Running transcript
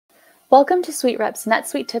Welcome to SuiteRep's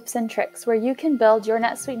NetSuite tips and tricks, where you can build your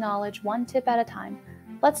NetSuite knowledge one tip at a time.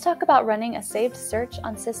 Let's talk about running a saved search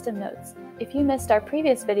on System Notes. If you missed our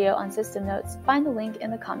previous video on System Notes, find the link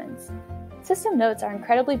in the comments. System Notes are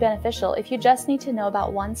incredibly beneficial if you just need to know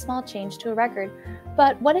about one small change to a record,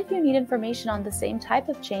 but what if you need information on the same type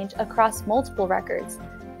of change across multiple records?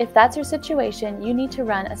 If that's your situation, you need to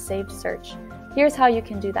run a saved search. Here's how you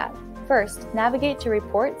can do that. First, navigate to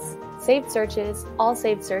Reports, Saved Searches, All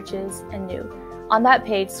Saved Searches, and New. On that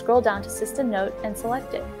page, scroll down to System Note and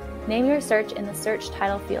select it. Name your search in the Search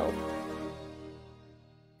Title field.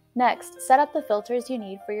 Next, set up the filters you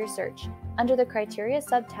need for your search. Under the Criteria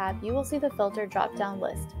sub-tab, you will see the filter drop-down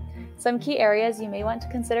list. Some key areas you may want to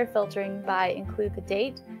consider filtering by include the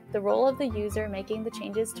date, the role of the user making the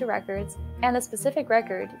changes to records, and the specific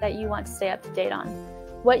record that you want to stay up to date on.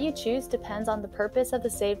 What you choose depends on the purpose of the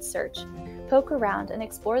saved search. Poke around and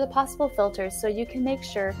explore the possible filters so you can make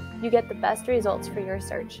sure you get the best results for your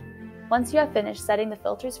search. Once you have finished setting the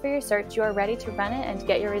filters for your search, you are ready to run it and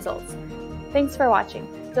get your results. Thanks for watching.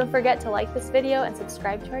 Don't forget to like this video and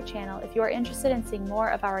subscribe to our channel if you are interested in seeing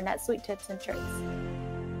more of our NetSuite tips and tricks.